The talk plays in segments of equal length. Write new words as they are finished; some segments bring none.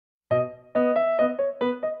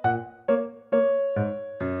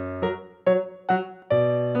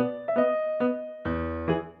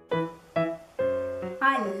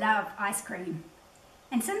ice cream.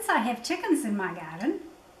 And since I have chickens in my garden,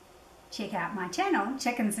 check out my channel,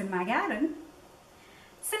 Chickens in My Garden.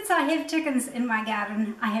 Since I have chickens in my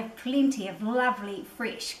garden, I have plenty of lovely,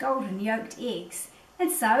 fresh, golden yolked eggs.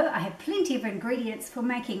 And so I have plenty of ingredients for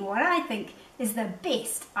making what I think is the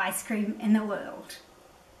best ice cream in the world.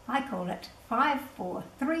 I call it 5, 4,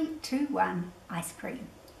 3, 2, 1 ice cream.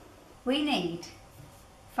 We need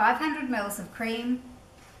 500 ml of cream,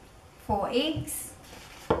 4 eggs,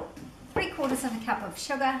 3/4 of a cup of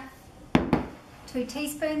sugar, 2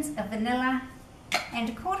 teaspoons of vanilla, and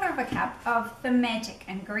 1/4 cup of the magic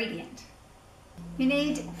ingredient. You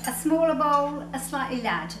need a smaller bowl, a slightly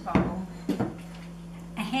larger bowl,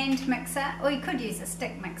 a hand mixer, or you could use a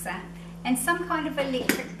stick mixer, and some kind of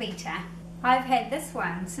electric beater. I've had this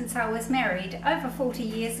one since I was married over 40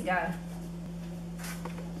 years ago.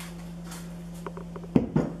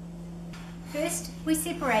 First, we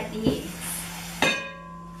separate the eggs.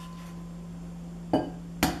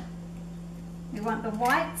 We want the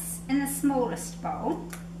whites in the smallest bowl,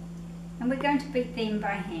 and we're going to beat them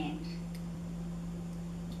by hand.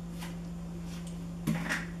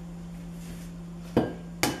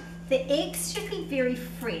 The eggs should be very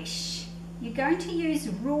fresh. You're going to use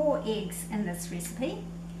raw eggs in this recipe.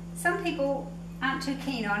 Some people aren't too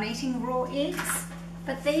keen on eating raw eggs,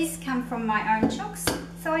 but these come from my own chooks,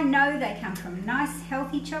 so I know they come from nice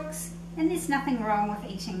healthy chooks, and there's nothing wrong with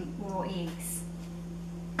eating raw eggs.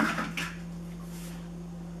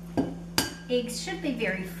 Eggs should be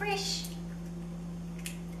very fresh.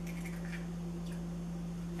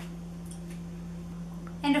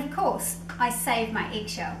 And of course, I save my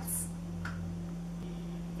eggshells.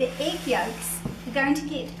 The egg yolks are going to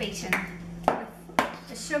get beaten with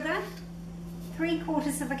the sugar,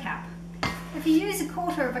 3/4 of a cup. If you use a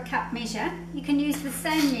 1/4 cup measure, you can use the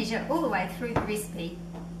same measure all the way through the recipe.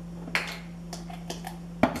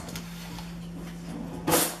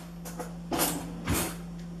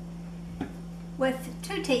 With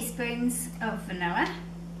 2 teaspoons of vanilla,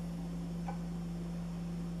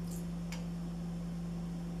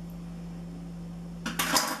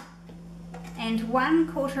 and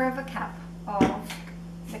 1/4 cup of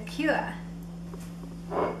liqueur.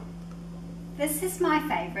 This is my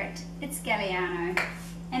favourite, it's Galliano,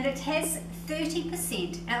 and it has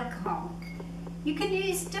 30% alcohol. You can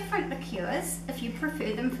use different liqueurs if you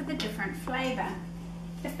prefer them for the different flavour.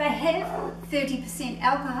 If they have 30%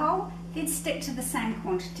 alcohol, then stick to the same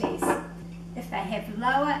quantities. If they have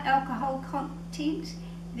lower alcohol content,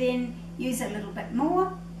 then use a little bit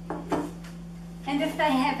more. And if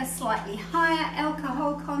they have a slightly higher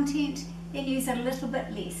alcohol content, then use a little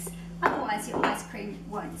bit less. Otherwise your ice cream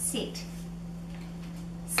won't set.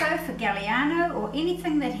 So for Galliano or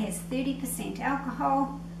anything that has 30%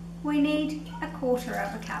 alcohol, we need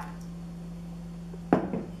 1/4 cup.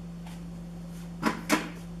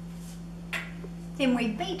 Then we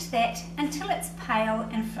beat that until it's pale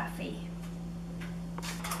and fluffy.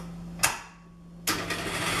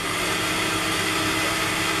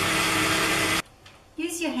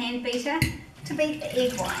 Use your hand beater to beat the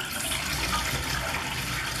egg whites.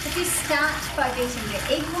 If you start by beating the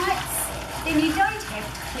egg whites, then you don't have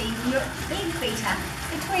to clean your egg beater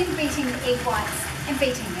between beating the egg whites and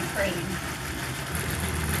beating the cream.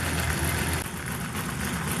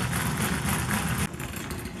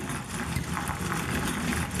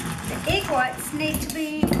 The egg whites need to be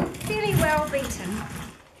fairly well beaten,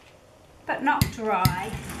 but not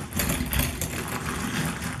dry.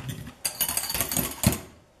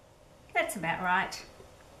 That's about right.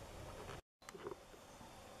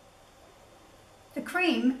 The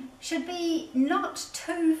cream should be not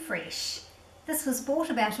too fresh. This was bought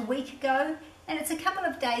about a week ago, and it's a couple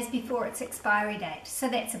of days before its expiry date, so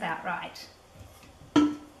that's about right.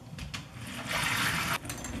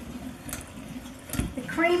 The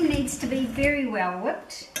cream needs to be very well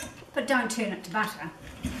whipped, but don't turn it to butter.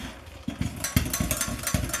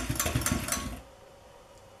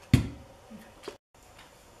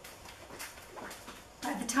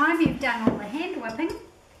 By the time you've done all the hand whipping,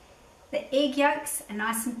 the egg yolks are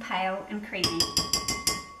nice and pale and creamy.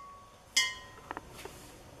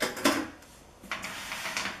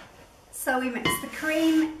 So we mix the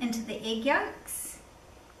cream into the egg yolks.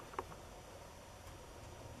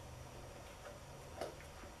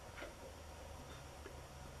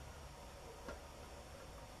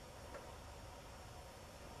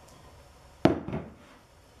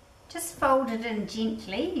 Just fold it in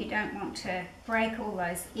gently. You don't want to break all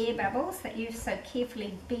those air bubbles that you've so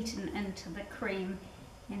carefully beaten into the cream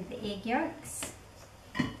and the egg yolks.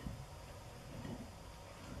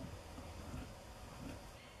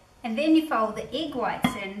 And then you fold the egg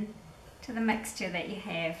whites in to the mixture that you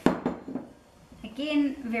have.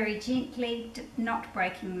 Again, very gently, not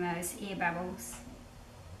breaking those air bubbles.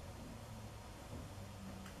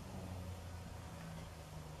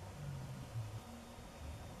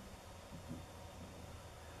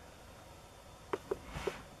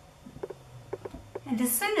 And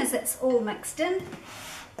as soon as it's all mixed in,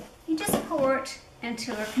 you just pour it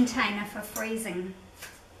into a container for freezing.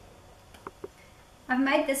 I've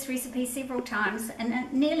made this recipe several times and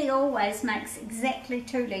it nearly always makes exactly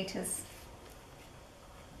 2 litres.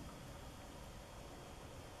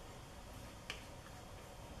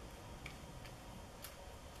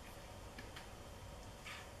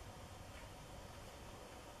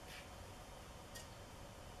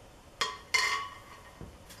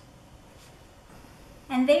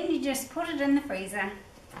 And then you just put it in the freezer.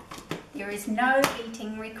 There is no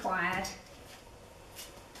heating required.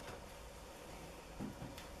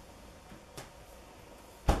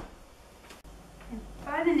 And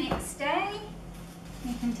by the next day,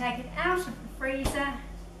 you can take it out of the freezer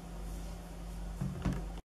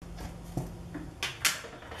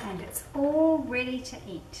and it's all ready to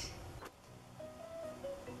eat.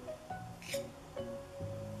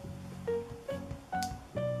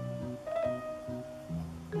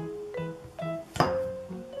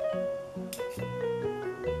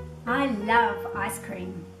 I love ice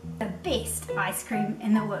cream, the best ice cream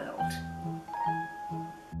in the world.